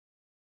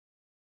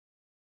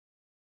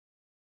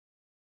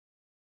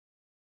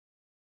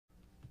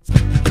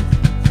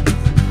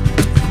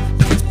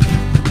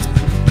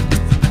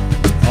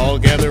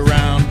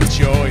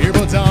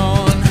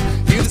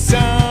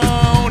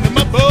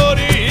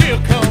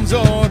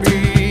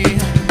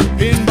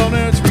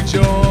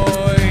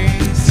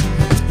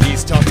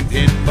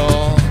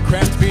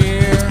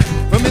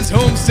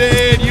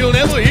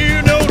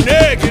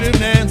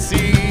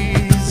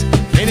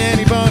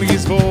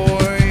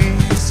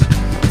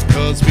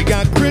We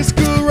got Chris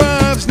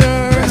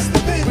Garavsner.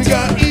 We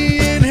got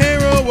Ian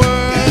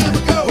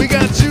Harrower. We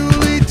got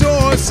Julie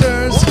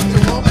Dorsers.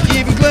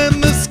 Even Glenn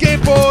the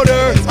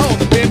skateboarder on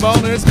the Pinball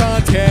Nerds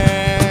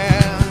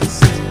podcast.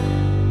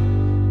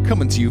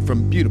 Coming to you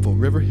from beautiful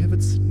River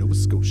Hivets, Nova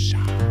Scotia.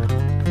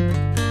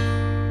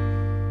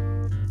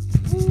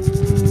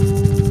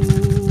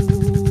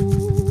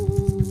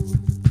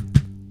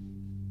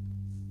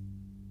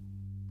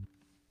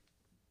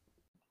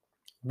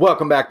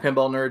 Welcome back,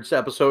 Pinball Nerds,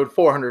 episode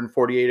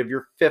 448 of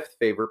your fifth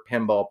favorite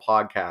pinball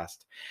podcast.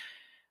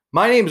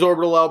 My name's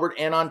Orbital Albert,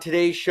 and on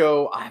today's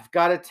show, I've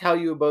got to tell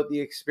you about the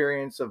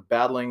experience of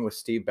battling with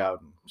Steve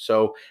Bowden.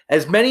 So,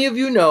 as many of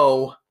you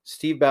know,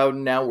 Steve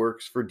Bowden now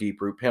works for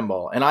Deep Root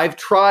Pinball, and I've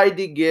tried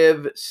to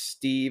give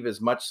Steve as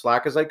much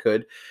slack as I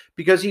could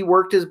because he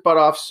worked his butt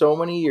off so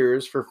many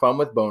years for Fun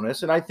with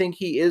Bonus, and I think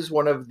he is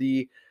one of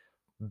the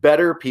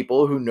better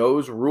people who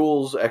knows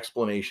rules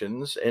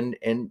explanations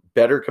and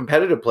better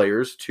competitive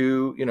players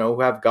to, who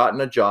have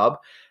gotten a job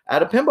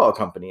at a pinball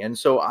company. And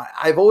so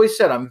I've always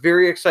said I'm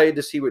very excited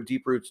to see what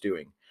Deep Root's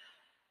doing.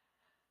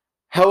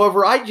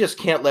 However, I just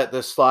can't let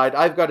this slide.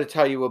 I've got to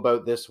tell you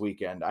about this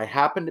weekend. I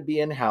happened to be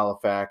in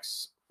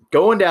Halifax,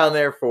 going down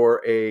there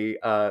for a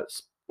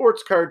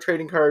sports card,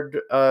 trading card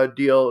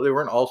deal. They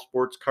weren't all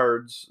sports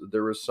cards.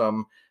 There was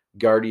some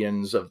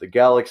Guardians of the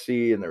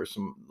Galaxy, and there were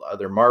some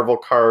other Marvel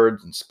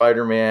cards and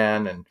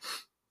Spider-Man, and I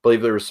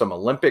believe there were some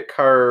Olympic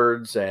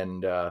cards.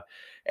 And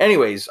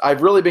anyways,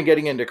 I've really been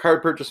getting into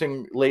card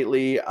purchasing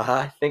lately.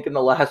 I think in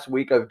the last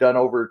week I've done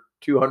over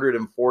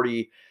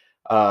 240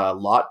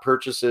 lot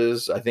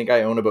purchases. I think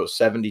I own about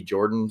 70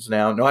 Jordans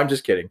now. No, I'm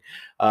just kidding.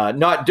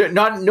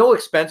 Not no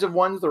expensive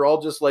ones. They're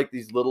all just like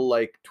these little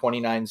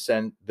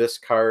 29-cent this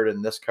card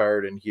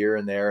and here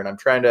and there. And I'm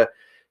trying to.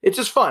 It's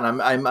just fun.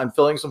 I'm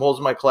filling some holes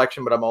in my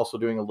collection, but I'm also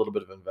doing a little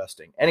bit of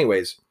investing.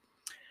 Anyways,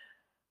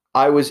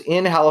 I was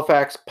in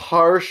Halifax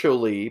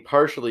partially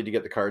to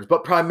get the cards,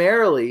 but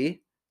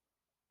primarily,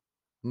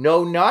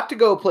 no, not to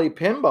go play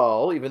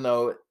pinball, even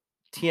though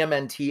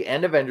TMNT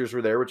and Avengers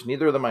were there, which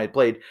neither of them I had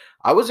played.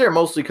 I was there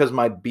mostly because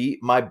my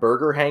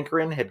burger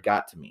hankering had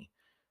got to me.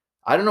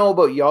 I don't know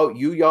about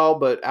y'all,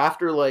 but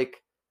after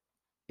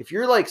if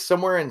you're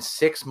somewhere in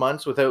 6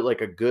 months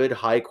without a good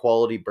high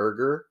quality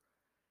burger,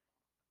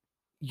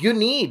 you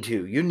need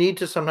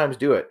to sometimes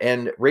do it.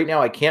 And right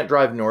now I can't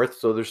drive north.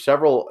 So there's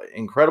several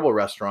incredible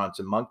restaurants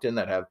in Moncton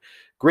that have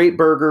great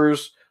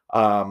burgers.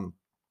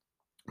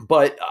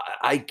 But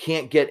I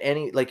can't get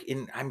any,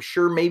 I'm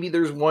sure maybe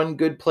there's one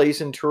good place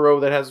in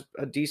Truro that has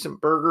a decent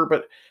burger,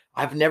 but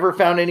I've never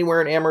found anywhere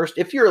in Amherst.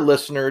 If you're a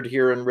listener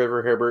here in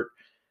River Hibbert,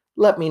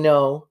 let me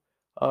know.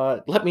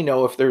 Let me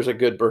know if there's a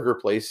good burger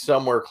place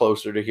somewhere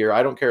closer to here.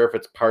 I don't care if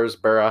it's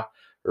Parsborough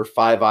or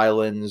Five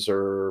Islands,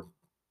 or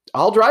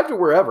I'll drive to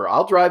wherever.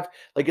 I'll drive,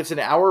 it's an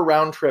hour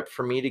round trip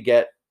for me to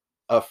get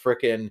a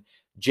frickin'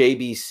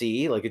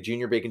 JBC, a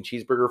junior bacon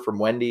cheeseburger from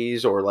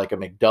Wendy's, or a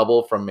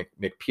McDouble from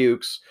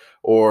McPukes,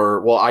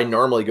 or, I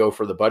normally go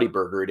for the Buddy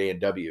Burger at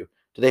A&W.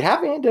 Do they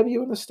have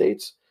A&W in the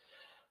States?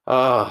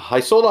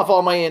 I sold off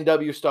all my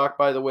A&W stock,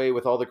 by the way,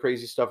 with all the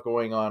crazy stuff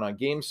going on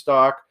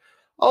GameStop.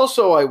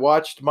 Also, I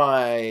watched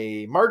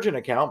my margin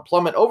account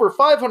plummet over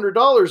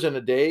 $500 in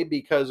a day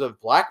because of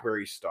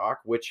BlackBerry stock,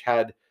 which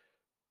had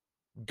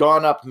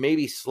gone up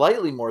maybe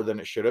slightly more than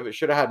it should have. It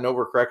should have had an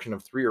overcorrection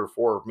of $3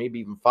 or $4, maybe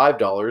even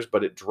 $5,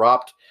 but it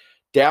dropped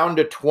down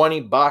to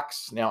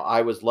 $20. Now,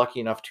 I was lucky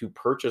enough to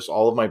purchase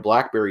all of my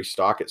BlackBerry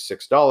stock at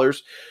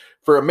 $6.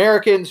 For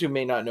Americans who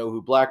may not know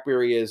who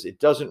BlackBerry is, it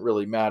doesn't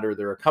really matter.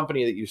 They're a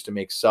company that used to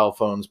make cell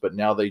phones, but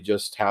now they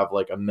just have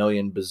a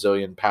million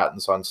bazillion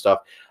patents on stuff.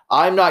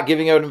 I'm not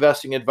giving out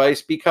investing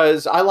advice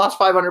because I lost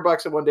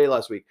 $500 in one day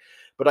last week,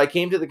 but I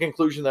came to the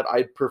conclusion that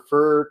I'd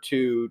prefer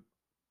to.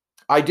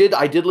 I did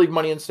leave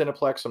money in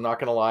Cineplex. I'm not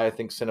going to lie. I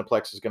think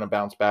Cineplex is going to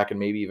bounce back and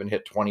maybe even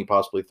hit $20,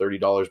 possibly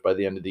 $30 by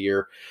the end of the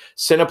year.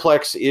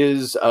 Cineplex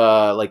is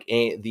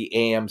the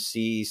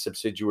AMC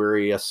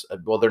subsidiary.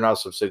 Well, they're not a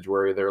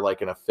subsidiary. They're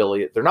an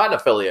affiliate. They're not an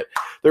affiliate.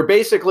 They're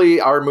basically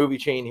our movie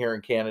chain here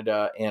in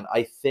Canada. And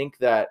I think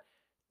that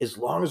as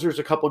long as there's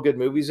a couple good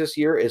movies this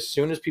year, as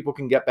soon as people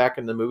can get back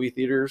in the movie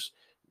theaters,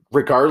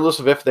 regardless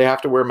of if they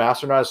have to wear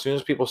masks or not, as soon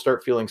as people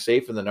start feeling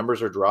safe and the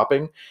numbers are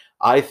dropping,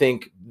 I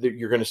think that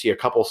you're going to see a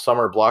couple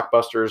summer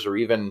blockbusters, or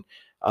even,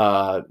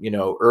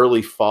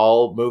 early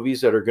fall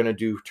movies that are going to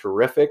do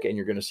terrific, and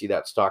you're going to see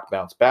that stock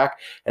bounce back.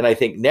 And I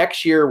think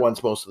next year,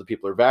 once most of the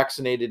people are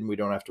vaccinated and we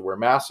don't have to wear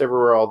masks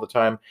everywhere all the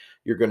time,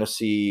 you're going to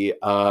see,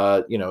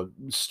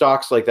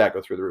 stocks like that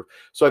go through the roof.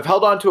 So I've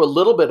held on to a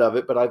little bit of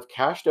it, but I've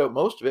cashed out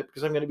most of it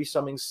because I'm going to be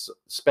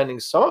spending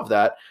some of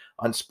that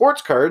on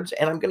sports cards,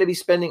 and I'm going to be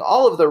spending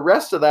all of the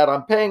rest of that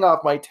on paying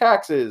off my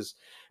taxes.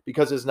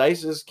 Because as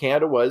nice as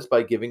Canada was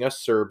by giving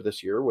us CERB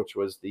this year, which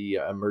was the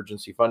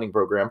emergency funding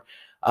program,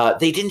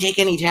 they didn't take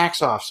any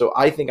tax off. So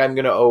I think I'm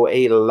going to owe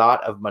a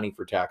lot of money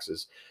for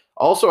taxes.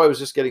 Also, I was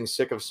just getting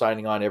sick of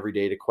signing on every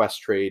day to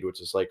Quest Trade,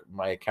 which is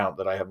my account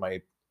that I have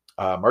my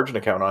margin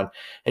account on,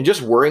 and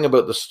just worrying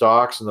about the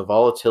stocks and the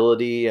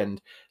volatility.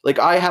 And like,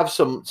 I have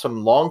some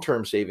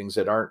long-term savings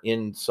that aren't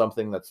in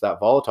something that's that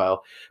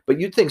volatile, but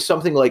you'd think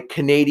something like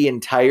Canadian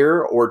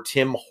Tire or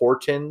Tim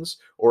Hortons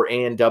or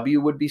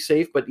A&W would be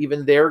safe, but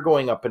even they're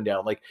going up and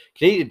down. Like,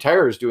 Canadian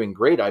Tire is doing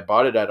great. I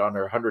bought it at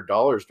under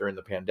 $100 during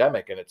the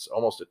pandemic, and it's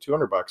almost at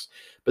 $200.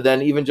 But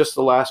then even just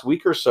the last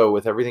week or so,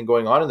 with everything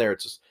going on in there,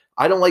 it's just,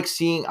 I don't like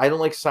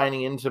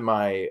signing into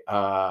my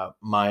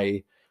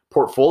my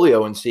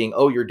portfolio and seeing,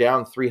 oh, you're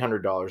down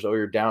 $300, oh,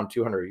 you're down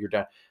 $200, you're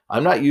down.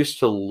 I'm not used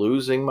to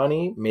losing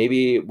money.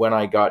 Maybe when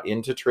I got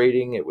into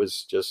trading, it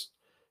was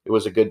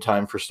a good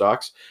time for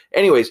stocks.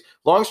 Anyways,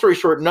 long story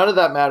short, none of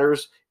that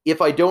matters.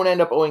 If I don't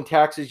end up owing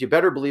taxes, you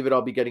better believe it,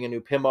 I'll be getting a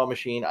new pinball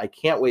machine. I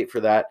can't wait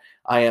for that.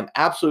 I am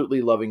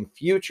absolutely loving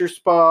Future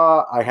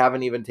Spa. I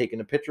haven't even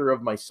taken a picture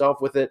of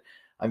myself with it.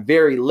 I'm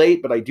very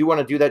late, but I do want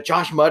to do that.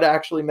 Josh Mudd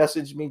actually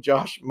messaged me.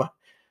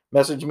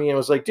 Messaged me and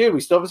was like, dude,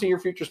 we still haven't seen your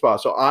Future Spa.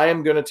 So I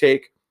am going to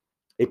take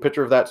a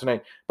picture of that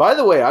tonight. By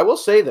the way, I will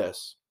say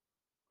this,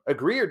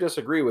 agree or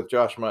disagree with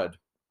Josh Mudd.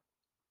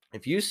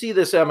 If you see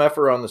this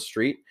MFer on the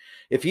street,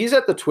 if he's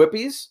at the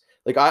Twippies,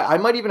 like, I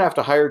might even have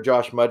to hire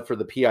Josh Mudd for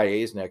the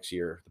PIAs next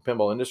year, the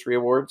Pinball Industry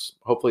Awards.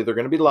 Hopefully they're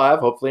going to be live,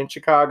 hopefully in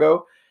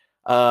Chicago.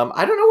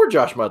 I don't know where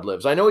Josh Mudd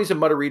lives. I know he's in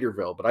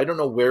Mudda-Reederville, but I don't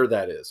know where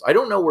that is. I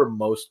don't know where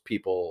most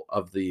people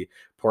of the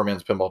Poor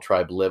Man's Pinball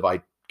tribe live.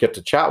 I get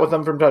to chat with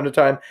them from time to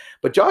time,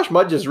 but Josh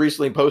Mudd just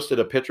recently posted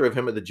a picture of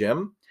him at the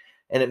gym,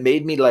 and it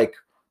made me like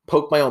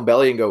poke my own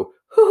belly and go,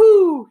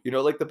 hoo-hoo,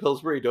 like the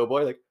Pillsbury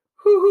Doughboy, like,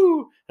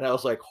 hoo-hoo. And I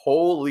was like,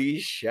 holy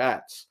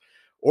shats.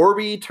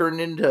 Orby turned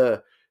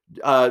into,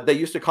 they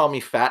used to call me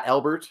Fat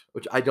Albert,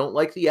 which I don't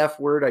like the F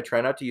word. I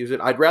try not to use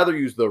it. I'd rather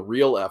use the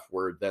real F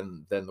word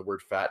than the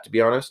word fat, to be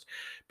honest,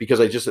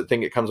 because I just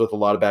think it comes with a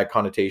lot of bad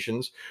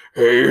connotations.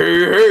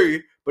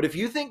 Hey. But if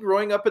you think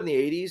growing up in the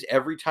 80s,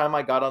 every time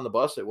I got on the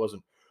bus, it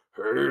wasn't,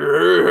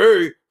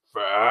 hey,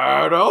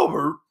 Fat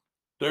Albert,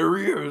 there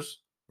he is.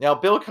 Now,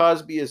 Bill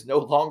Cosby is no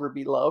longer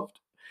beloved.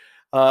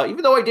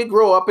 Even though I did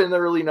grow up in the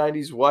early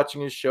 90s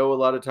watching his show a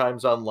lot of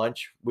times on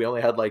lunch. We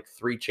only had like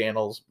 3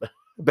 channels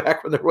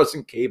back when there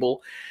wasn't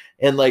cable.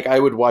 And like, I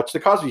would watch The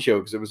Cosby Show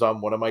because it was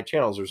on one of my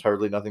channels. There's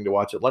hardly nothing to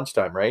watch at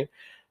lunchtime, right?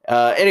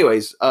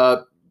 Anyways,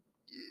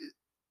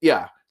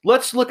 yeah.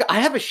 Let's look.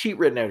 I have a sheet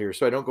written out here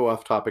so I don't go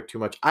off topic too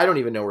much. I don't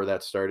even know where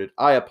that started.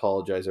 I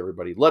apologize,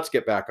 everybody. Let's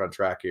get back on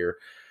track here.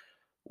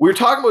 We were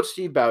talking about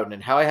Steve Bowden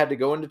and how I had to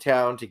go into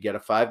town to get a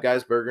Five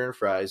Guys burger and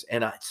fries.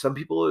 And some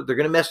people, they're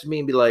going to message me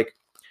and be like,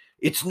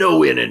 it's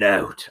no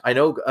In-N-Out. I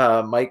know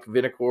Mike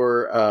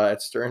Vinicor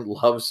at Stern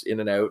loves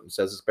In-N-Out and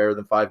says it's better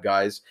than Five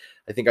Guys.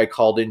 I think I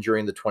called in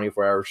during the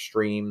 24-hour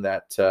stream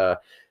that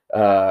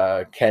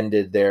Ken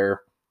did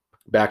there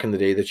back in the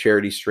day, the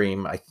charity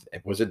stream.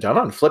 Was it done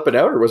on Flip It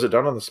Out or was it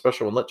done on the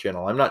Special and Lit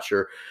channel? I'm not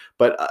sure.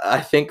 But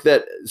I think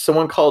that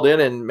someone called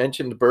in and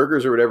mentioned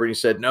burgers or whatever. And he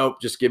said,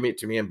 nope, just give it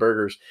to me in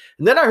burgers.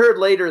 And then I heard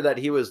later that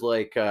he was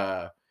like,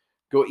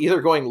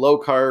 either going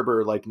low carb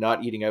or like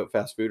not eating out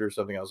fast food or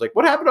something. I was like,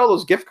 what happened to all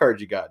those gift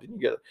cards you got? Didn't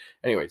you get it?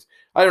 Anyways,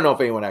 I don't know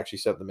if anyone actually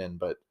sent them in,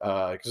 but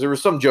because there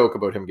was some joke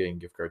about him getting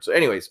gift cards. So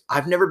anyways,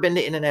 I've never been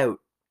to In-N-Out.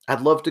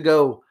 I'd love to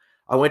go.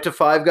 I went to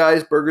Five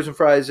Guys burgers and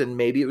fries, and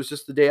maybe it was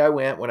just the day I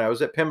went when I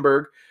was at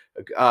Pimburg.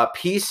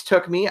 Peace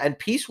took me, and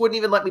Peace wouldn't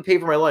even let me pay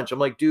for my lunch. I'm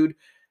like, dude,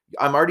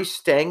 I'm already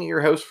staying at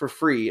your house for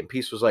free. And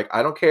Peace was like,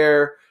 I don't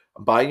care.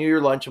 I'm buying you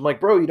your lunch. I'm like,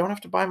 bro, you don't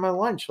have to buy my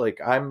lunch.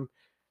 Like, I'm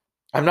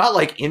not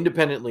like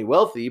independently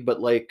wealthy, but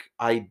like,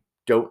 I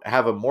don't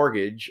have a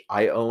mortgage.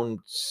 I own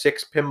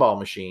 6 pinball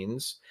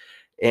machines,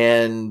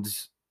 and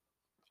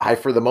I,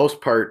 for the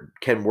most part,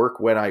 can work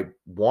when I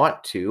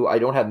want to. I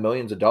don't have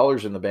millions of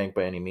dollars in the bank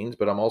by any means,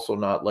 but I'm also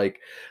not like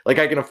I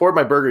can afford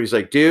my burger. He's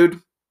like, dude,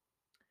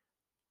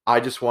 I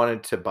just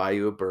wanted to buy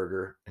you a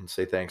burger and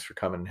say thanks for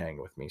coming and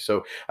hanging with me.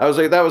 So I was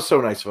like, that was so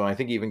nice of him. I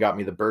think he even got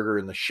me the burger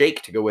and the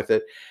shake to go with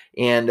it.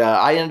 And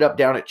I ended up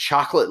down at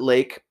Chocolate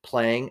Lake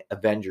playing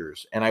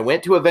Avengers. And I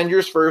went to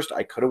Avengers first.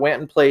 I could have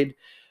went and played,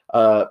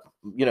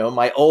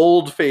 my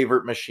old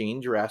favorite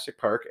machine, Jurassic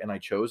Park, and I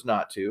chose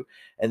not to.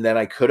 And then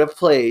I could have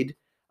played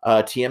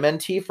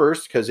TMNT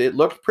first because it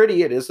looked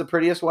pretty. It is the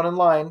prettiest one in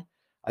line.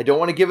 I don't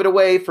want to give it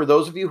away for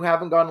those of you who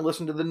haven't gone to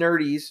listen to the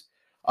nerdies.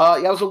 I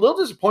was a little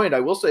disappointed.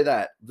 I will say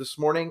that this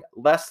morning,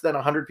 less than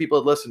 100 people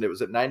had listened. It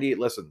was at 98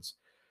 listens.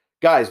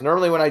 Guys,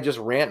 normally when I just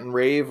rant and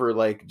rave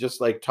or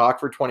just talk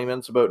for 20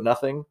 minutes about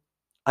nothing,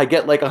 I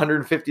get like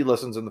 150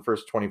 listens in the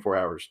first 24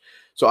 hours.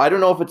 So I don't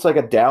know if it's like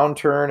a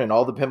downturn and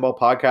all the pinball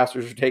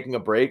podcasters are taking a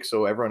break,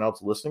 so everyone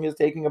else listening is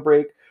taking a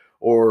break,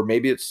 or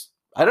maybe it's,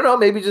 I don't know,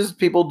 maybe just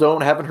people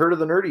haven't heard of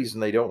the nerdies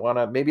and they don't want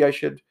to, maybe I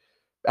should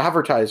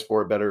advertise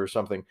for it better or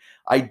something.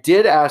 I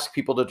did ask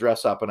people to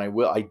dress up, and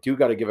I do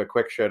got to give a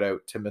quick shout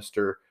out to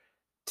Mr.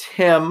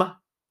 Tim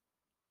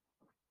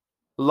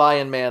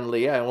Lion Man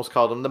Lee. I almost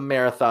called him the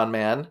Marathon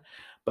Man,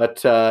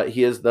 but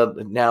he is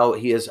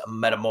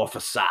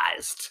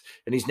metamorphosized,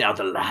 and he's now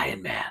the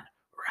Lion Man.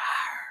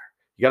 Rawr.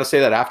 You got to say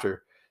that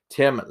after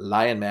Tim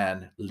Lion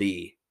Man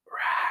Lee.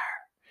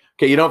 Rawr.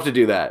 Okay, you don't have to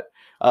do that.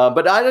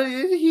 But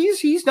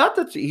he's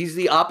not he's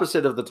the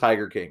opposite of the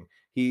Tiger King.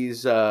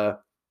 He's the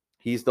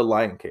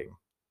Lion King,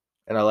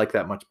 and I like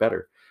that much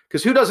better.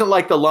 Because who doesn't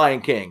like the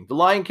Lion King? The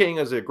Lion King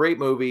is a great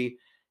movie,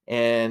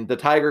 and the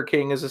Tiger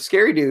King is a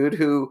scary dude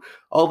who,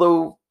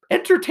 although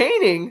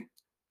entertaining,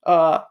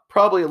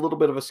 probably a little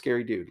bit of a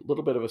scary dude.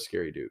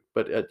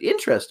 But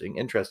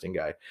interesting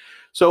guy.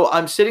 So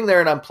I'm sitting there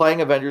and I'm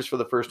playing Avengers for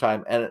the first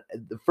time, and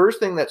the first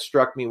thing that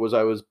struck me was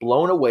I was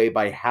blown away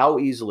by how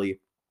easily.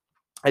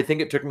 I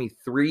think it took me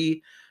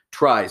 3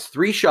 tries,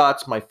 3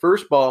 shots, my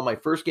first ball, my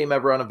first game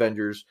ever on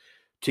Avengers,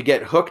 to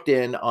get hooked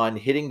in on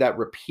hitting that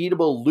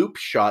repeatable loop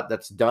shot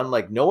that's done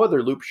like no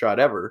other loop shot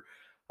ever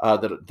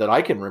that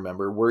I can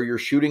remember, where you're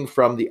shooting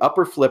from the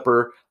upper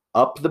flipper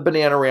up the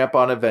banana ramp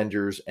on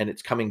Avengers, and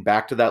it's coming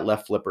back to that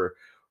left flipper.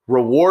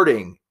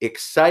 Rewarding,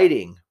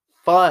 exciting,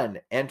 fun,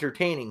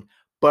 entertaining.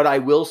 But I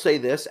will say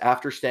this,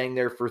 after staying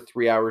there for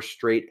 3 hours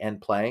straight and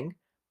playing,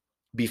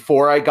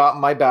 before I got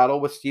in my battle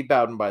with Steve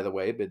Bowden, by the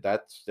way, but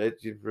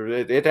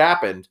it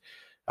happened.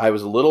 I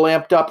was a little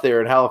amped up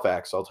there in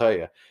Halifax, I'll tell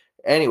you.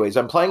 Anyways,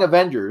 I'm playing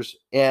Avengers,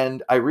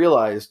 and I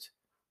realized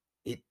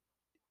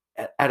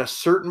at a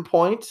certain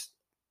point,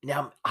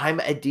 now I'm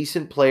a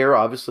decent player,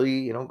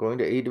 obviously, going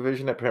to A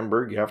division at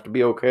Pembroke, you have to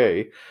be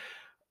okay.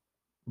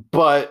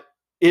 But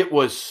it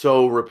was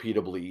so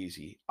repeatably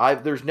easy.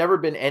 There's never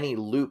been any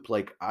loop.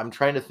 Like, I'm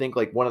trying to think,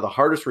 like, one of the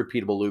hardest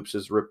repeatable loops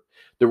is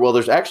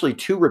there's actually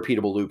 2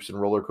 repeatable loops in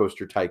Roller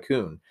Coaster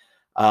Tycoon.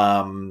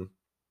 And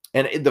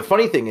the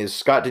funny thing is,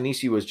 Scott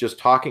Denisi was just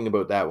talking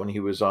about that when he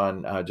was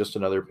on just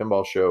another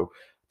pinball show.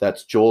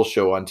 That's Joel's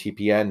show on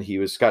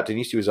TPN. Scott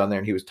Denisi was on there,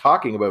 and he was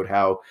talking about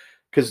how,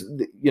 because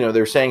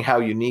they're saying how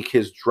unique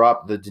his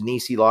drop, the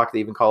Denisi lock, they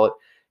even call it.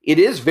 It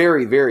is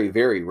very, very,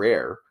 very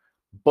rare,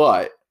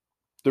 but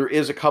there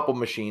is a couple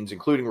machines,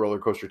 including Roller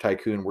Coaster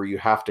Tycoon, where you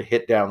have to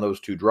hit down those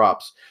 2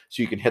 drops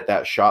so you can hit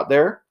that shot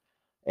there.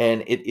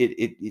 And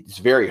it's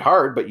very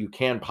hard, but you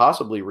can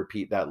possibly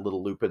repeat that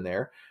little loop in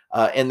there.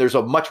 And there's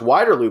a much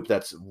wider loop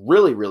that's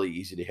really, really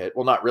easy to hit.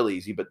 Well, not really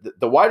easy, but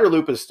the wider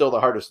loop is still the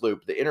hardest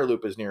loop. The inner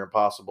loop is near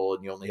impossible,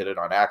 and you only hit it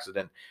on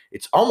accident.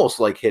 It's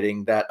almost like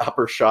hitting that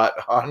upper shot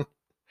on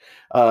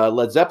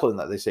Led Zeppelin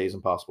that they say is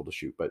impossible to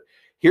shoot. But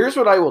here's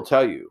what I will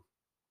tell you.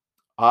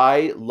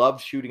 I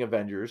loved shooting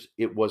Avengers.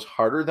 It was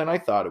harder than I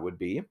thought it would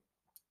be.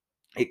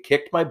 It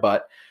kicked my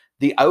butt.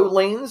 The out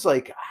lanes,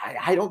 like,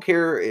 I don't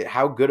care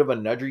how good of a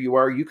nudger you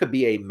are. You could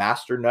be a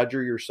master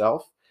nudger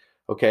yourself,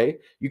 okay?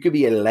 You could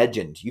be a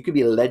legend. You could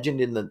be a legend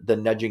in the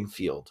nudging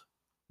field.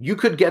 You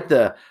could get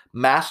the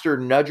Master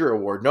Nudger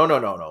Award. No.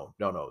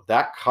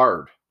 That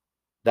card,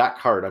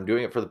 I'm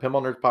doing it for the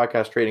Pinball Nerds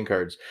Podcast trading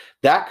cards.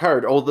 That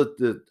card,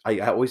 I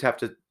always have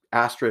to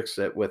asterisk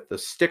it with the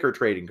sticker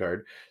trading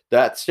card.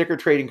 That sticker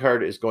trading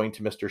card is going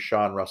to Mr.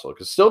 Sean Russell,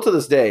 because still to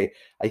this day,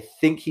 I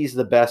think he's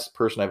the best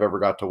person I've ever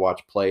got to watch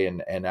play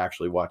and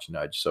actually watch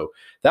nudge. So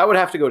that would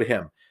have to go to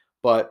him.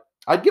 But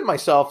I'd give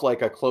myself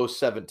like a close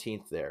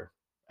 17th there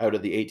out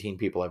of the 18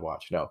 people I've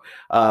watched. No.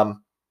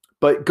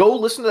 But go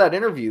listen to that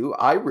interview.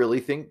 I really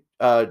think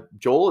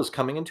Joel is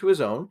coming into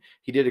his own.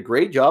 He did a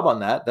great job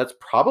on that. That's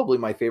probably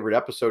my favorite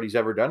episode he's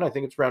ever done. I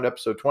think it's around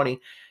episode 20.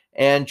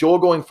 And Joel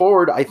going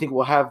forward, I think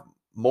we'll have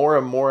more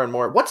and more and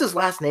more. What's his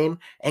last name?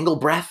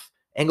 Engelbreath?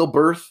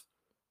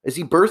 Is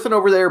he birthing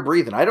over there,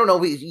 breathing? I don't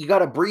know. You got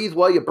to breathe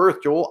while you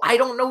birth, Joel. I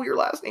don't know your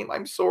last name.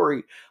 I'm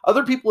sorry.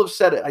 Other people have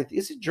said it.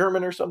 Is it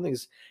German or something?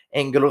 It's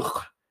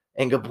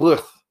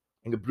Engelbreath.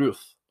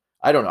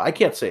 I don't know. I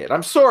can't say it.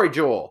 I'm sorry,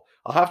 Joel.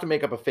 I'll have to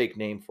make up a fake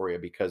name for you,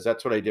 because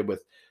that's what I did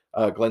with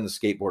Glenn the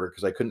Skateboarder,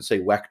 because I couldn't say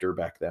Wechter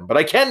back then. But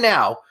I can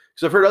now,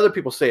 because I've heard other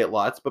people say it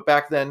lots. But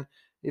back then,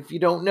 if you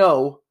don't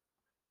know,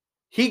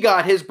 he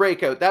got his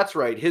breakout. That's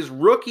right. His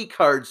rookie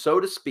card, so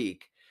to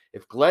speak.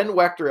 If Glenn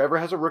Wechter ever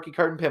has a rookie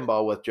card in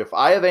pinball, with if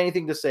I have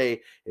anything to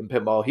say in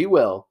pinball, he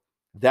will.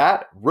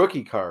 That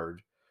rookie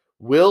card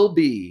will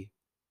be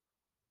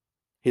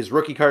his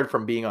rookie card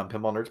from being on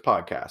Pinball Nerds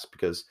Podcast,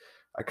 because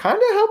I kind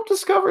of helped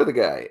discover the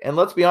guy. And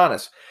let's be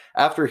honest,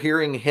 after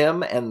hearing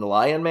him and the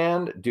Lion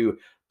Man do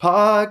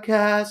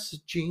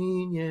Podcast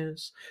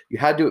Genius, you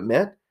had to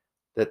admit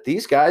that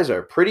these guys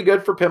are pretty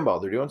good for pinball.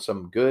 They're doing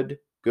some good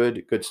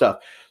stuff.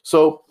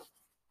 So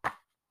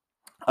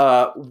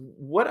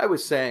what I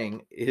was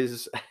saying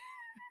is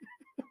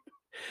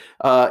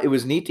it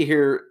was neat to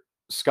hear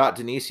Scott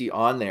Denisi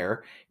on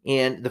there.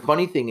 And the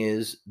funny thing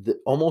is that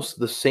almost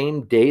the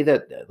same day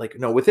that,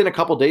 within a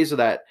couple days of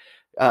that,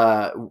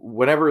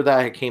 whenever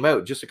that came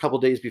out, just a couple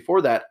days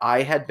before that,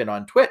 I had been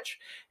on Twitch,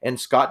 and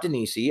Scott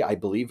Denisi, I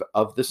believe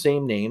of the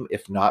same name,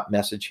 if not,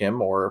 message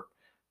him or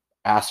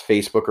ask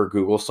Facebook or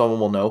Google, someone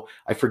will know.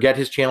 I forget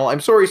his channel. I'm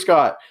sorry,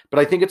 Scott, but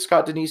I think it's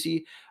Scott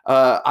Denisi.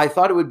 I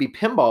thought it would be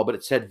pinball, but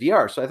it said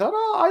VR. So I thought,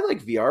 I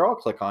like VR. I'll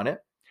click on it.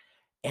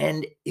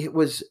 And it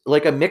was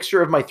like a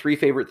mixture of my 3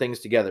 favorite things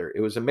together.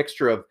 It was a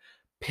mixture of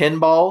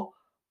pinball,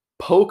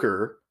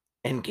 poker,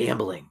 and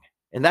gambling.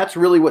 And that's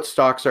really what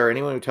stocks are.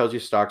 Anyone who tells you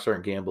stocks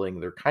aren't gambling,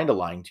 they're kind of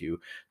lying to you.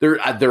 They're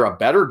a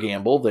better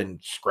gamble than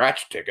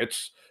scratch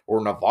tickets or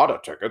Nevada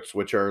tickets,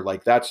 which are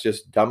like, that's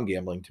just dumb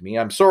gambling to me.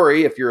 I'm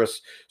sorry if you're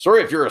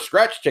a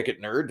scratch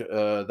ticket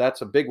nerd.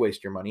 That's a big waste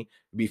of your money.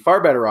 You'd be far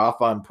better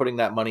off on putting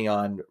that money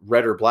on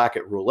red or black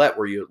at roulette,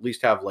 where you at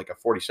least have like a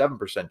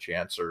 47%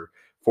 chance, or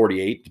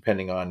 48,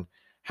 depending on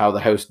how the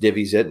house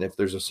divvies it and if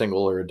there's a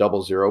single or a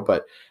double zero.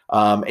 But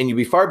and you'd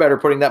be far better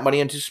putting that money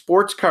into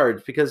sports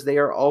cards, because they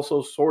are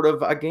also sort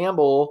of a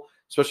gamble,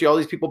 especially all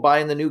these people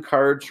buying the new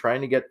cards,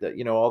 trying to get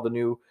all the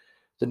new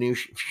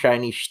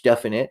shiny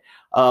stuff in it.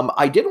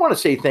 I did want to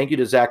say thank you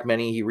to Zach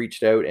Meny. He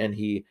reached out and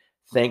he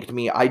thanked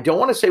me. I don't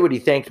want to say what he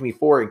thanked me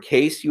for, in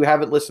case you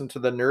haven't listened to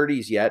the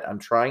Nerdies yet. I'm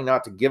trying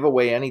not to give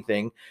away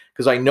anything,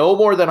 because I know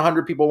more than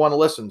 100 people want to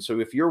listen. So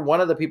if you're one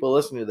of the people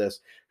listening to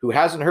this who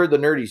hasn't heard the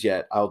Nerdies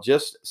yet, I'll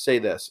just say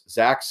this.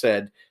 Zach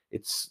said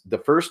it's the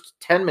first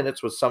 10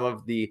 minutes was some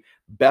of the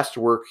best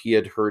work he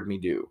had heard me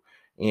do.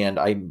 And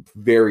I'm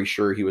very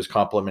sure he was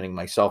complimenting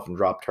myself and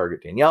Drop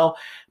Target Danielle,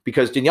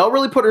 because Danielle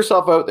really put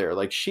herself out there.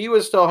 Like, she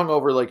was still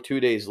hungover like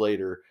 2 days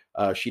later.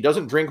 She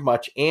doesn't drink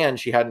much, and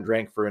she hadn't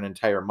drank for an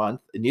entire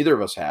month. Neither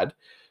of us had.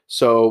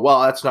 So,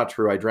 well, that's not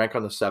true. I drank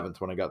on the 7th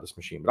when I got this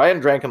machine, but I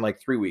hadn't drank in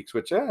like 3 weeks,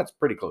 which that's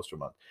pretty close to a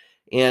month.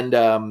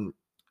 And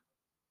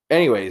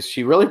anyways,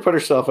 she really put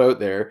herself out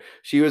there.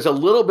 She was a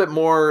little bit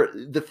more.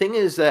 The thing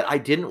is that I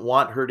didn't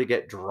want her to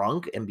get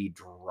drunk and be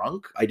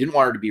drunk. I didn't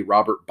want her to be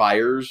Robert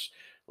Byers,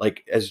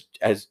 like as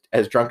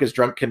drunk as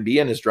drunk can be,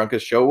 and as drunk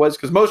as show was,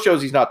 because most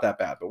shows he's not that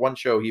bad, but one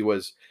show he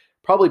was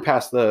probably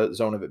past the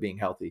zone of it being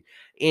healthy.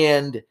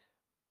 And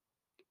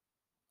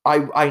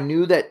I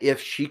knew that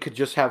if she could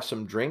just have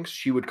some drinks,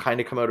 she would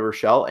kind of come out of her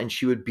shell, and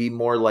she would be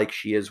more like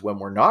she is when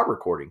we're not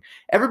recording.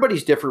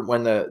 Everybody's different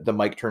when the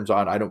mic turns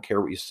on. I don't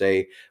care what you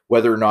say,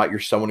 whether or not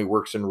you're someone who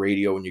works in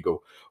radio and you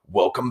go,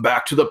 "Welcome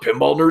back to the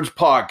Pinball Nerds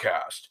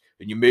podcast,"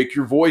 and you make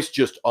your voice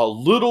just a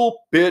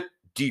little bit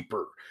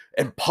deeper,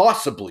 and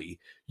possibly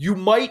you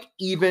might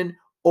even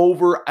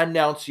over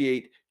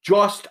enunciate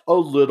just a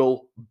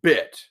little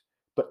bit.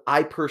 But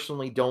I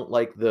personally don't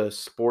like the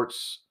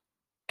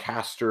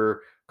sportscaster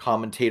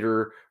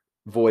commentator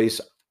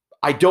voice.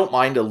 I don't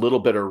mind a little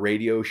bit of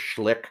radio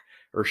schlick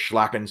or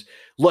schlackens.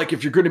 Like,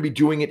 if you're going to be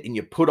doing it and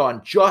you put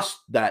on just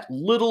that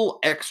little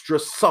extra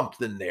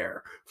something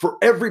there for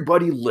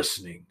everybody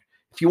listening.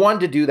 If you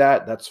wanted to do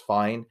that, that's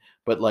fine.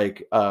 But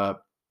like,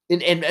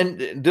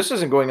 and this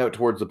isn't going out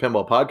towards the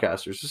pinball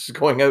podcasters. This is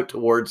going out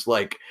towards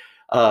like,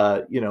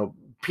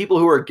 people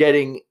who are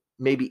getting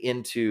maybe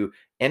into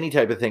any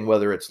type of thing,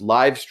 whether it's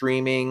live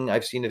streaming.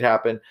 I've seen it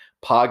happen,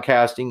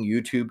 podcasting,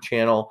 YouTube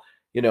channel,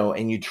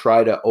 and you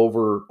try to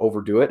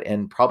overdo it.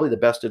 And probably the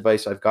best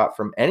advice I've got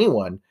from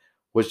anyone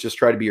was just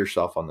try to be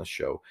yourself on this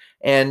show.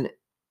 And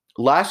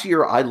last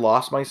year I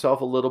lost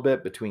myself a little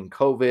bit between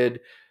COVID,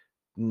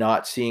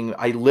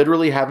 I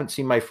literally haven't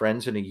seen my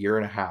friends in a year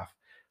and a half.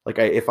 Like,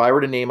 if I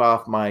were to name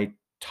off my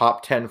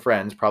top 10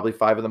 friends, probably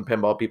 5 of them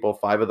pinball people,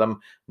 5 of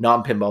them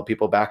non-pinball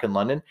people back in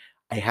London,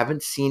 I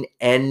haven't seen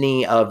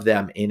any of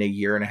them in a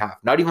year and a half.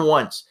 Not even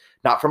once.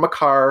 Not from a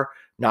car,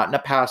 not in a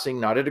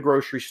passing, not at a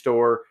grocery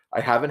store.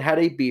 I haven't had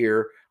a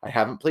beer. I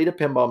haven't played a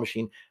pinball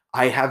machine.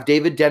 I have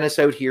David Dennis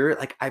out here.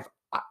 Like, I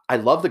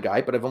love the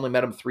guy, but I've only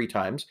met him 3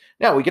 times.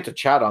 Now we get to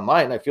chat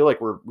online. I feel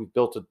like we've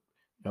built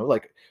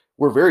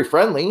we're very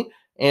friendly,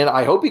 and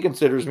I hope he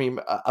considers me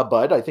a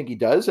bud. I think he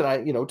does.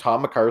 And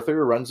Tom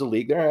MacArthur runs the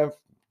league there. I'm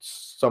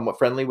somewhat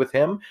friendly with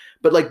him,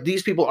 but like,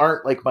 these people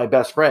aren't like my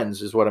best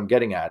friends, is what I'm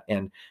getting at.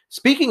 And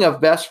speaking of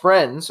best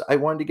friends, I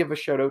wanted to give a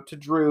shout out to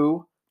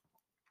Drew.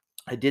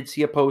 I did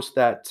see a post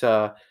that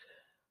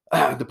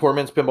the Poor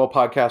Man's Pinball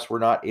podcast were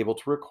not able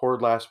to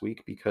record last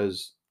week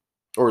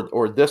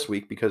or this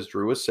week because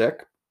Drew was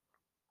sick.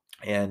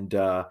 And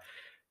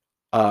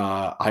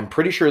I'm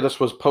pretty sure this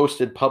was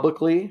posted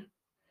publicly.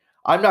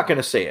 I'm not going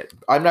to say it.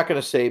 I'm not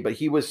going to say, but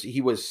he was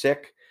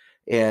sick,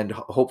 and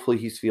hopefully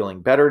he's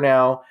feeling better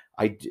now.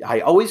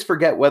 I always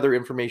forget whether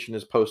information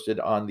is posted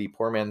on the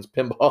Poor Man's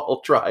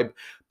Pinball Tribe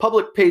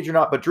public page or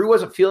not, but Drew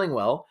wasn't feeling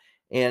well.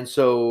 And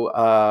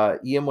so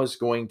Ian was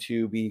going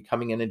to be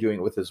coming in and doing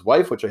it with his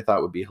wife, which I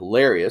thought would be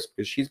hilarious,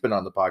 because she's been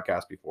on the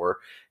podcast before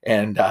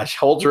and she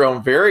holds her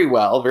own very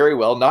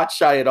well, not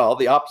shy at all,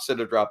 the opposite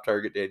of Drop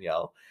Target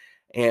Danielle,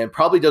 and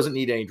probably doesn't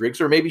need any drinks,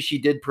 or maybe she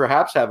did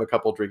perhaps have a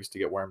couple drinks to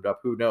get warmed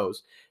up, who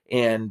knows.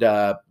 And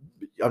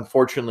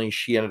unfortunately,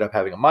 she ended up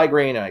having a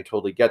migraine, and I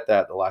totally get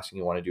that. The last thing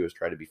you want to do is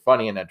try to be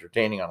funny and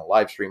entertaining on a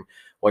live stream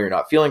while you're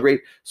not feeling great.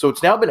 So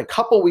it's now been a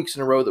couple weeks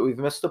in a row that we've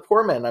missed the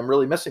Poor Men. I'm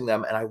really missing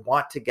them, and I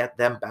want to get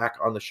them back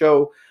on the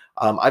show.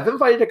 I've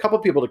invited a couple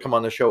people to come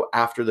on the show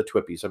after the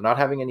Twippies. I'm not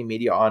having any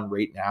media on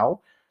right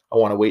now. I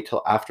want to wait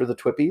till after the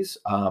Twippies.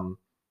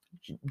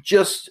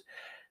 Just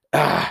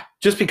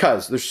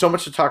because there's so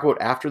much to talk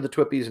about after the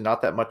Twippies and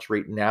not that much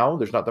right now.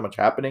 There's not that much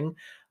happening.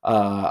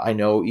 I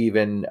know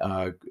even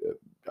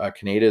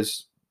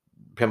Canada's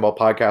pinball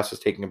podcast is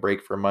taking a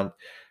break for a month.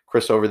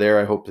 Chris over there,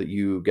 I hope that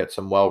you get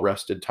some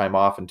well-rested time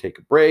off and take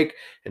a break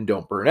and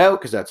don't burn out,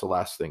 because that's the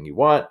last thing you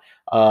want.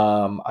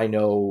 I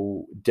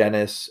know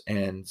Dennis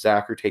and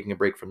Zach are taking a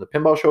break from the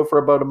pinball show for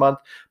about a month,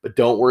 but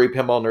don't worry,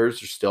 pinball nerds.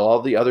 There's still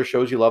all the other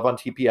shows you love on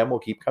TPM will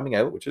keep coming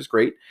out, which is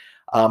great.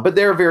 But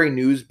they're very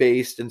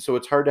news-based, and so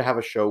it's hard to have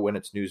a show when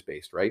it's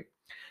news-based, right?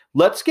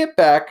 Let's get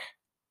back.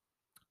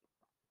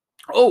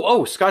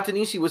 Oh, Scott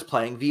Denisi was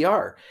playing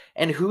VR.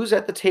 And who's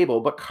at the table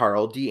but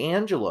Carl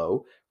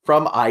D'Angelo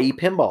from IE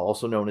Pinball,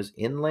 also known as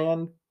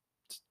Inland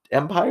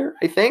Empire,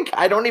 I think.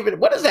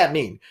 What does that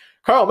mean?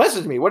 Carl,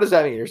 message me. What does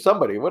that mean? Or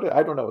somebody.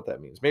 I don't know what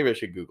that means. Maybe I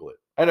should Google it.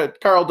 I know,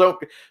 Carl,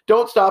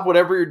 don't stop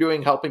whatever you're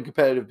doing helping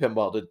competitive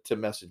pinball to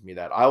message me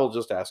that. I will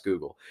just ask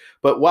Google.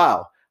 But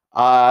wow,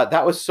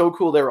 that was so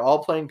cool. They were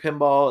all playing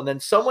pinball. And then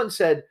someone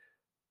said,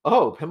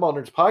 oh, Pinball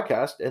Nerds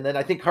Podcast. And then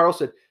I think Carl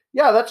said,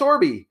 yeah, that's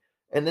Orby.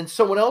 And then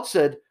someone else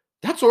said,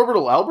 that's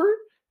Orbital Albert.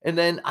 And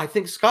then I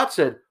think Scott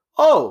said,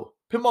 oh,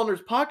 Pinball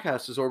Nerds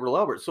Podcast is Orbital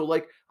Albert. So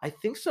like, I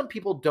think some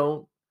people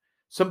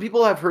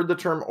have heard the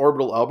term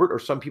Orbital Albert, or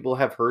some people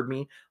have heard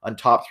me on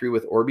Top 3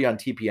 with Orby on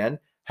TPN,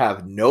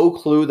 have no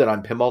clue that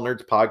I'm Pinball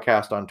Nerds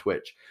Podcast on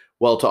Twitch.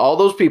 Well, to all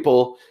those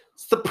people,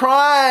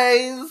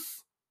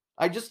 surprise!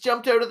 I just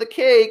jumped out of the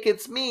cake.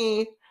 It's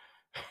me.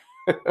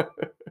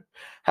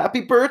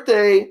 Happy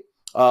birthday.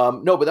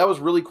 No, but that was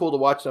really cool to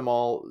watch them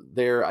all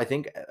there. I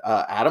think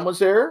Adam was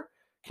there.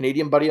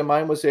 Canadian buddy of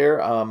mine was there.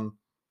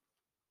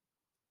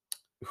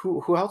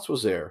 Who else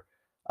was there?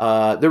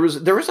 There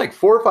was like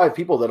 4 or 5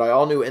 people that I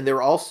all knew, and they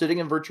were all sitting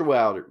in virtual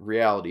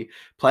reality,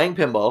 playing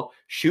pinball,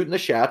 shooting the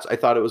shats. I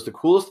thought it was the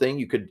coolest thing.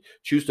 You could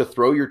choose to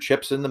throw your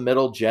chips in the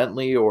middle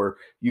gently, or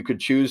you could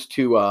choose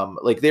to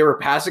like they were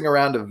passing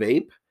around a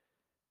vape,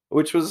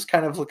 which was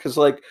kind of because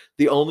like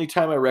the only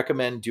time I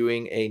recommend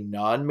doing a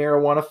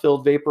non-marijuana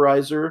filled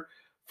vaporizer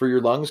for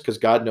your lungs, because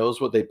God knows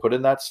what they put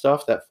in that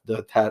stuff,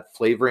 that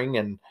flavoring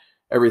and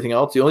everything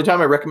else. The only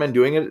time I recommend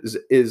doing it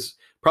is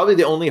probably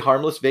the only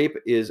harmless vape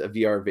is a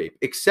VR vape,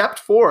 except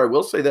for, I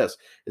will say this,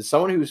 as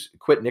someone who's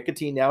quit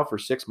nicotine now for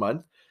 6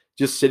 months,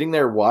 just sitting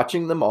there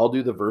watching them all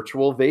do the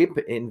virtual vape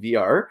in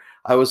VR,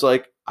 I was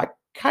like, I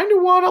kind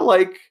of want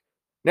to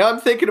now I'm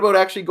thinking about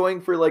actually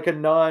going for like a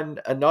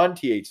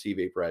non-THC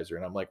vaporizer.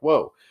 And I'm like,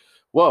 whoa,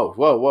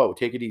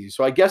 take it easy.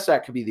 So I guess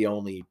that could be the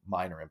only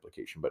minor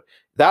implication, but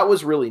that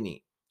was really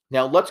neat.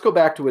 Now let's go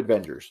back to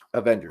Avengers.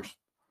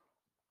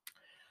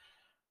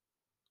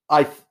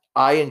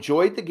 I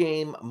enjoyed the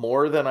game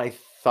more than I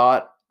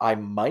thought I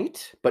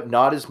might, but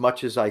not as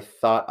much as I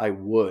thought I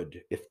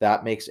would, if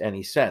that makes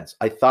any sense.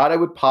 I thought I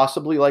would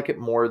possibly like it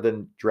more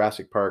than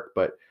Jurassic Park,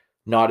 but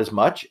not as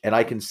much. And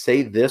I can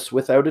say this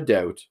without a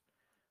doubt.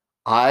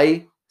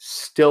 I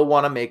still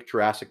want to make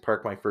Jurassic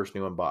Park my first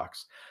new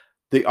unbox.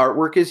 The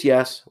artwork is,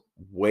 yes,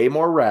 way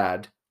more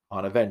rad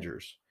on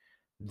Avengers.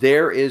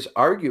 There is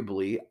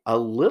arguably a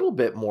little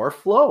bit more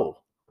flow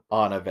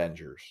on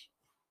Avengers.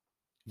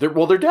 There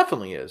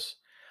definitely is.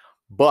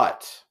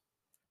 But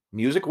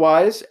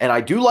music-wise, and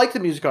I do like the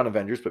music on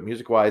Avengers, but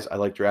music-wise, I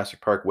like Jurassic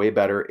Park way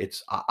better.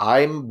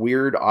 I'm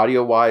weird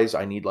audio-wise.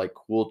 I need like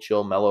cool,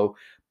 chill, mellow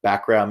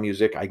background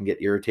music. I can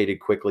get irritated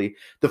quickly.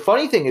 The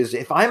funny thing is,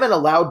 if I'm in a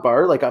loud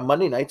bar, like on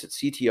Monday nights at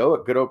CTO,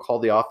 at good old Call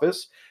the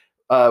Office,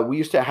 we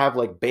used to have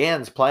like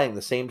bands playing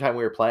the same time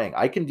we were playing.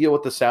 I can deal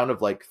with the sound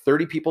of like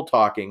 30 people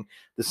talking,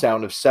 the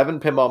sound of 7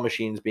 pinball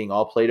machines being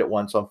all played at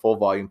once on full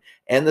volume,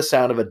 and the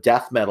sound of a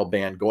death metal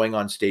band going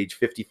on stage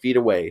 50 feet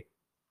away,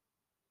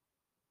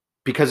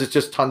 because it's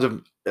just tons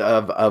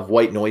of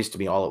white noise to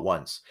me all at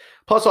once.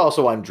 Plus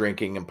also I'm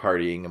drinking and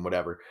partying and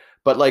whatever.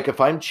 But like if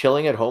I'm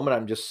chilling at home and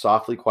I'm just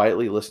softly,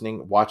 quietly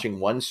listening, watching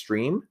one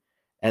stream,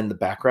 and the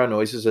background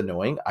noise is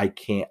annoying,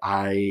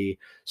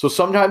 so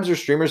sometimes there's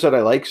streamers that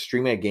I like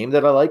streaming a game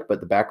that I like, but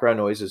the background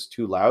noise is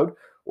too loud.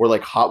 Or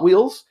like Hot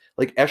Wheels,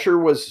 like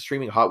Escher was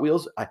streaming Hot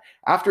Wheels.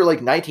 After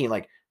like 19,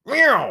 like,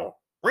 real,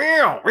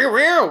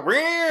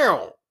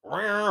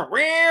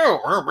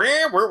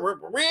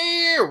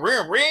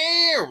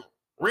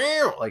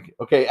 like,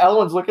 okay,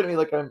 Ellen's looking at me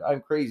like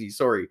I'm crazy.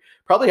 Sorry.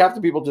 Probably half the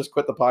people just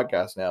quit the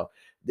podcast now.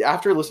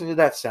 After listening to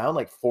that sound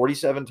like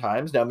 47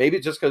 times, now maybe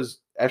it's just because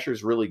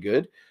Escher's really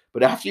good,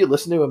 but after you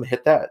listen to him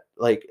hit that,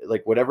 like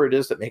whatever it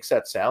is that makes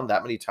that sound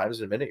that many times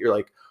in a minute, you're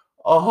like,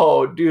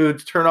 oh,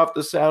 dude, turn off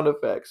the sound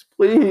effects,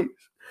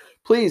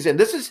 please. And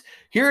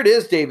here it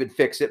is, David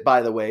Fix It,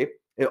 by the way.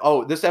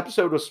 Oh, this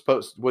episode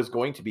was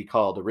going to be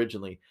called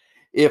originally,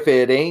 If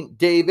It Ain't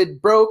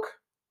David Broke,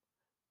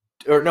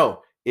 or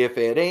no, If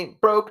It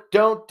Ain't Broke,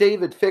 Don't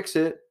David Fix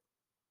It.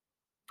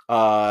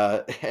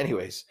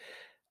 Anyways,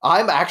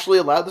 I'm actually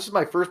allowed, this is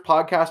my first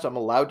podcast, I'm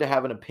allowed to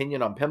have an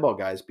opinion on pinball,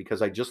 guys,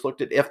 because I just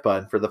looked at IFPA,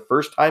 and for the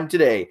first time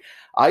today,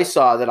 I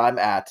saw that I'm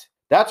at,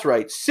 that's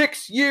right,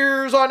 6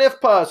 years on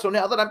IFPA. So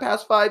now that I'm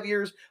past 5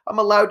 years, I'm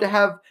allowed to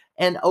have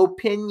an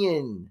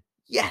opinion.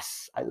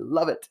 Yes, I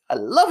love it.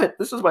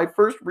 This is my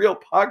first real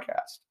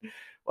podcast.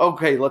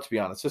 Okay, let's be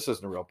honest, this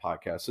isn't a real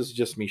podcast. This is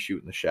just me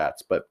shooting the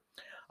shats. But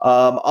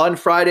on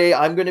Friday,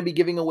 I'm going to be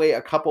giving away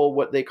a couple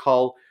what they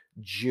call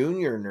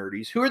junior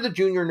nerdies. Who are the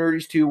junior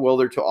nerdies to? Well,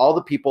 they're to all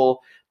the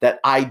people that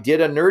I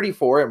did a nerdy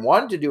for and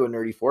wanted to do a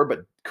nerdy for,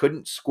 but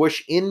couldn't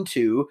squish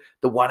into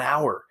the 1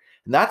 hour.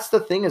 And that's the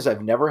thing is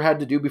I've never had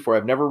to do before.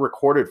 I've never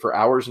recorded for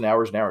hours and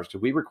hours and hours.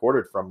 Because we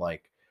recorded for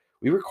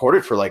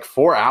like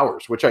 4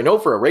 hours, which I know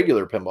for a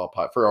regular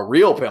for a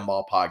real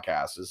pinball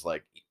podcast is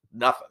like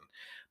nothing.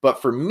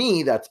 But for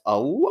me, that's a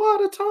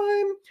lot of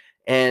time.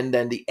 And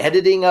then the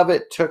editing of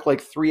it took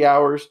like 3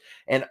 hours.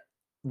 And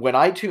when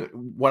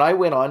I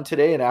went on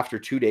today and after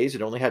 2 days,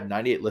 it only had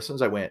 98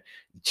 listens, I went,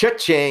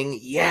 cha-ching,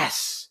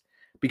 yes.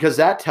 Because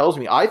that tells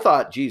me, I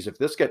thought, geez, if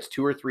this gets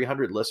 200 or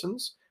 300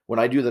 listens when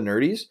I do the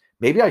nerdies,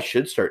 maybe I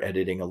should start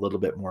editing a little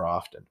bit more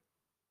often.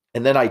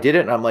 And then I did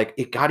it and I'm like,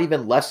 it got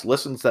even less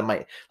listens than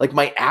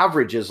my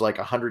average is like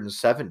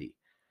 170.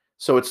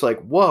 So it's like,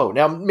 whoa,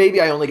 now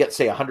maybe I only get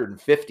say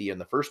 150 in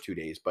the first 2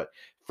 days, but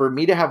for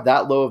me to have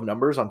that low of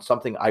numbers on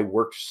something I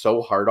worked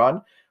so hard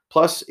on,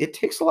 plus it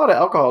takes a lot of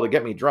alcohol to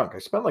get me drunk. I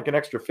spent like an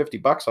extra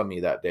 $50 on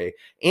me that day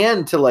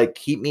and to like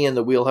keep me in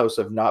the wheelhouse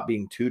of not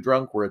being too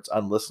drunk where it's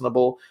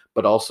unlistenable,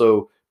 but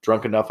also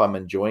drunk enough I'm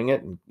enjoying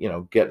it and,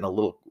 getting a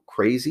little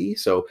crazy.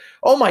 So,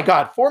 oh my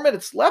God, 4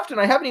 minutes left and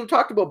I haven't even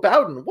talked about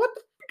Bowden. What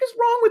the frick is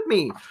wrong with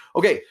me?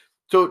 Okay.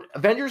 So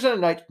Avengers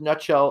in a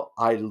nutshell,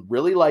 I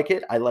really like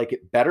it. I like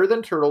it better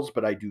than Turtles,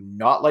 but I do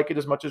not like it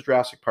as much as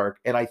Jurassic Park.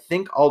 And I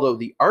think although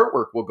the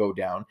artwork will go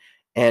down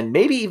and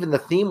maybe even the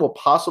theme will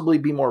possibly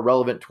be more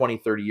relevant 20,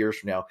 30 years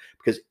from now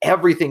because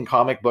everything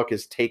comic book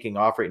is taking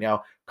off right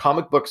now.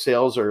 Comic book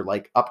sales are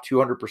like up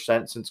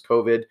 200% since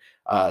COVID.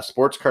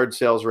 Sports card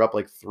sales are up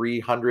like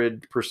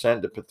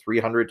 300% to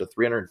 300 to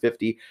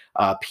 350.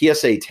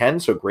 PSA 10,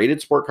 so graded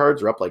sport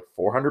cards are up like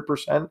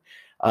 400%.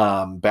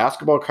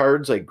 Basketball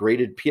cards, like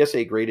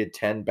PSA graded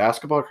 10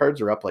 basketball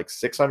cards are up like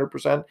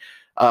 600%.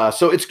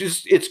 So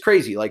it's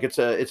crazy. Like it's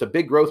a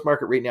big growth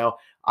market right now.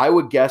 I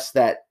would guess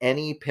that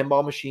any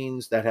pinball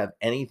machines that have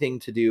anything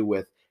to do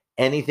with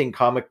anything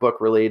comic book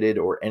related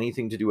or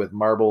anything to do with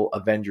Marvel,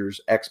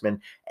 Avengers,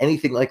 X-Men,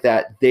 anything like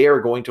that, they are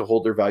going to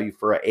hold their value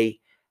for a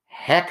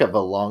heck of a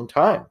long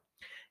time.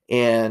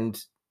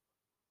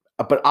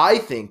 But I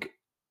think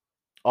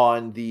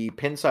on the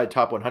Pinside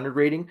Top 100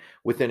 rating,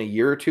 within a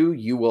year or two,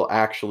 you will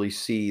actually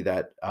see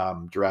that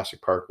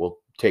Jurassic Park will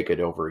take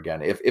it over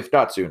again, if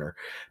not sooner,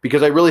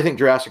 because I really think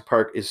Jurassic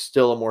Park is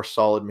still a more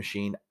solid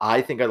machine.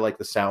 I think I like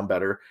the sound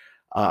better.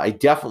 I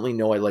definitely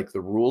know I like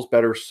the rules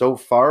better so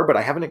far, but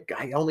I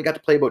only got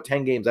to play about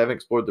 10 games. I haven't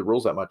explored the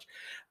rules that much.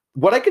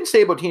 What I can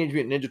say about Teenage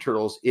Mutant Ninja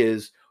Turtles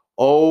is,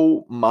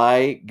 oh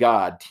my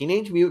God,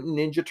 Teenage Mutant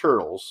Ninja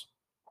Turtles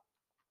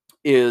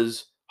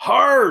is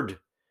hard.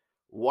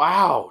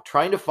 Wow,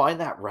 trying to find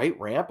that right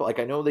ramp. Like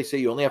I know they say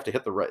you only have to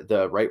hit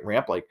the right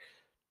ramp like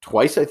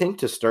twice, I think,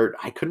 to start.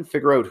 I couldn't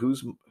figure out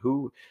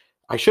who.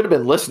 I should have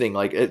been listening.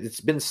 Like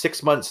it's been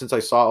 6 months since I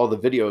saw all the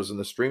videos and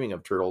the streaming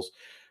of Turtles.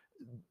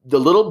 The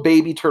little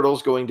baby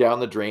turtles going down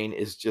the drain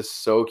is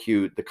just so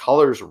cute. The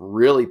colors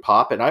really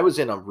pop. And I was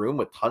in a room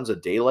with tons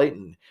of daylight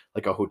and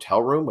like a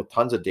hotel room with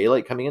tons of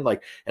daylight coming in,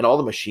 like, and all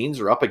the machines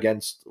are up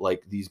against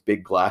like these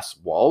big glass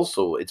walls.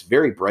 So it's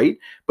very bright,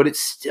 but it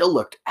still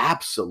looked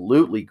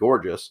absolutely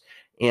gorgeous.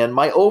 And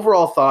my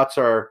overall thoughts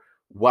are,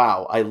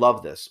 wow, I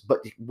love this.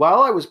 But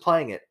while I was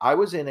playing it, I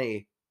was in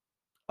a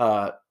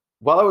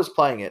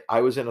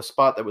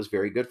spot that was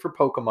very good for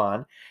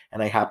Pokemon,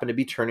 and I happened to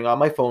be turning on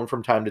my phone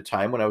from time to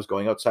time when I was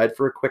going outside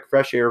for a quick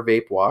fresh air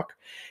vape walk,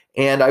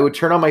 and I would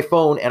turn on my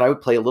phone and I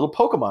would play a little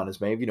Pokemon.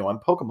 As many of you know, I'm a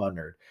Pokemon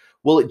nerd.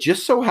 Well, it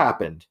just so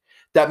happened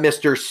that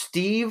Mr.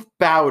 Steve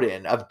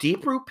Bowden of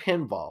Deep Root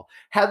Pinball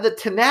had the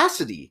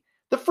tenacity.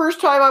 The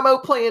first time I'm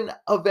out playing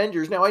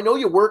Avengers. Now, I know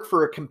you work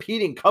for a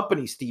competing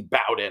company, Steve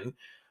Bowden,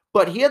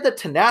 but he had the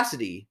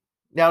tenacity.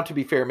 Now, to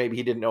be fair, maybe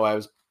he didn't know I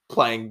was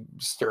playing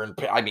Stern.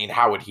 I mean,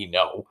 how would he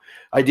know?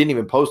 I didn't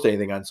even post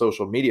anything on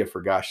social media,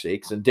 for gosh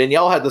sakes. And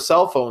Danielle had the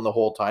cell phone the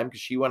whole time because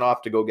she went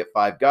off to go get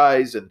Five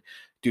Guys and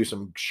do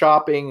some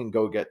shopping and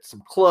go get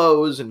some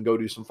clothes and go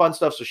do some fun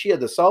stuff. So she had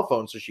the cell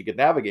phone so she could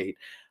navigate.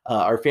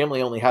 Our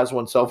family only has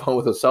one cell phone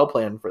with a cell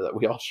plan for that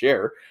we all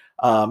share.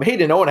 Hey,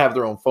 did no one have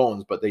their own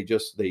phones, but they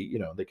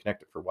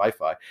connect it for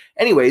Wi-Fi.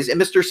 Anyways, and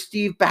Mr.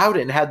 Steve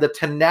Bowden had the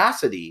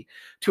tenacity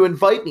to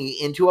invite me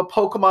into a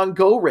Pokemon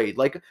Go raid.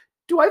 Like,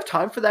 do I have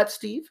time for that,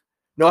 Steve?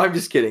 No, I'm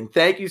just kidding.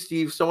 Thank you,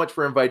 Steve, so much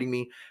for inviting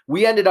me.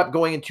 We ended up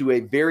going into a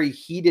very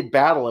heated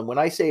battle. And when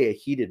I say a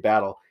heated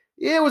battle,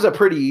 it was a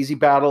pretty easy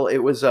battle. It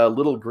was a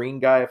little green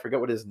guy. I forget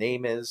what his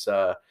name is.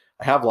 I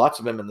have lots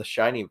of him in the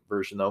shiny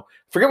version, though.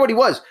 Forget what he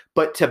was.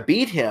 But to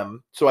beat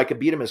him, so I could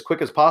beat him as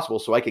quick as possible,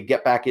 so I could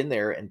get back in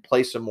there and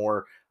play some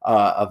more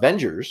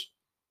Avengers,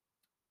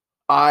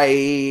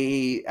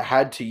 I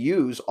had to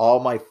use all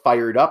my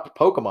fired up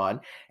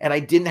Pokemon, and I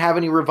didn't have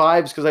any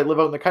revives because I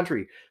live out in the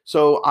country.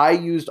 So I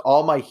used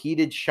all my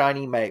heated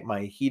shiny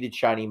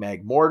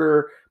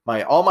Magmortar,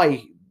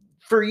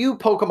 for you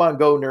Pokemon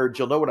Go nerds,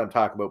 you'll know what I'm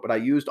talking about, but I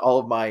used all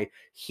of my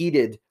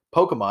heated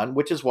Pokemon,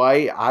 which is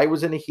why I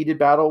was in a heated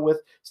battle with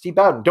Steve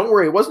Bowden. Don't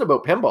worry, it wasn't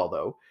about pinball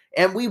though.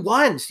 And we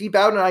won. Steve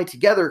Bowden and I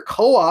together,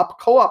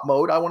 co-op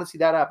mode. I want to see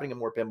that happening in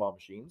more pinball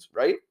machines,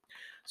 right?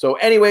 So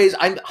anyways,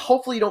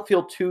 hopefully you don't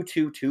feel too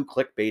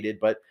clickbaited,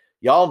 but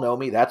y'all know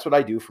me. That's what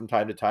I do from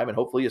time to time. And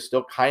hopefully you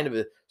still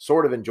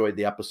sort of enjoyed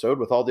the episode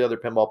with all the other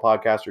pinball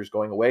podcasters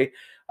going away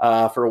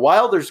for a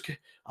while.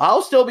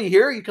 I'll still be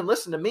here. You can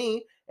listen to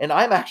me. And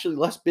I'm actually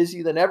less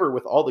busy than ever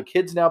with all the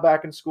kids now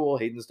back in school.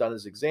 Hayden's done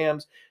his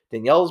exams.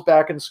 Danielle's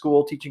back in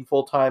school teaching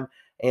full time.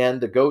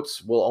 And the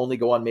goats will only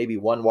go on maybe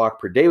one walk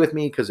per day with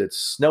me because it's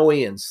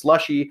snowy and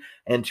slushy.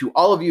 And to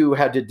all of you who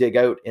had to dig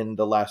out in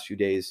the last few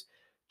days,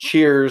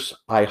 cheers.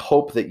 I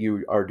hope that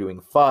you are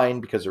doing fine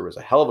because there was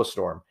a hell of a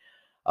storm.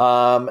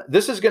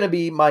 This is going to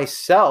be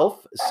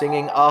myself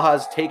singing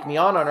Aha's Take Me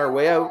On our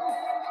way out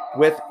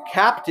with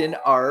Captain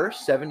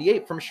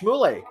R78 from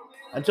Shmuley.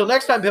 Until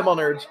next time, pinball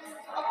nerds,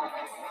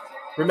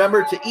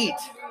 remember to eat,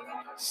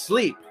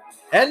 sleep,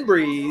 and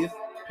breathe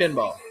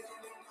pinball.